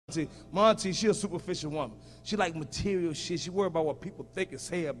Monty, she a superficial woman. She like material shit. She worry about what people think and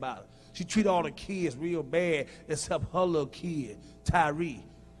say about her. She treat all the kids real bad except her little kid, Tyree,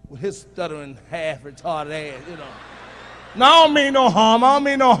 with his stuttering, half retarded ass, you know. No, I don't mean no harm.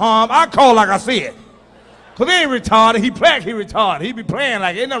 I call like I see it. Cause he ain't retarded. He retarded. He be playing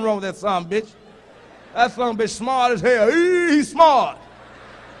like ain't nothing wrong with that son bitch. That son bitch smart as hell. He's smart.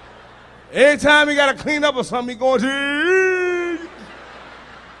 Every time he gotta clean up or something, he going to.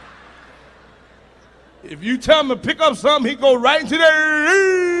 If you tell him to pick up something, he go right into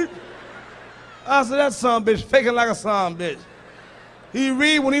there. I said, that son bitch faking like a son bitch. He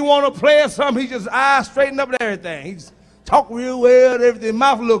read when he want to play or something, he just eyes straighten up and everything. He just talk real well and everything,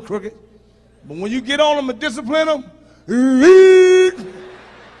 mouth a little crooked. But when you get on him and discipline him,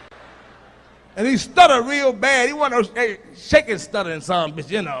 and he stutter real bad. He want to shake and stutter and son bitch,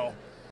 you know.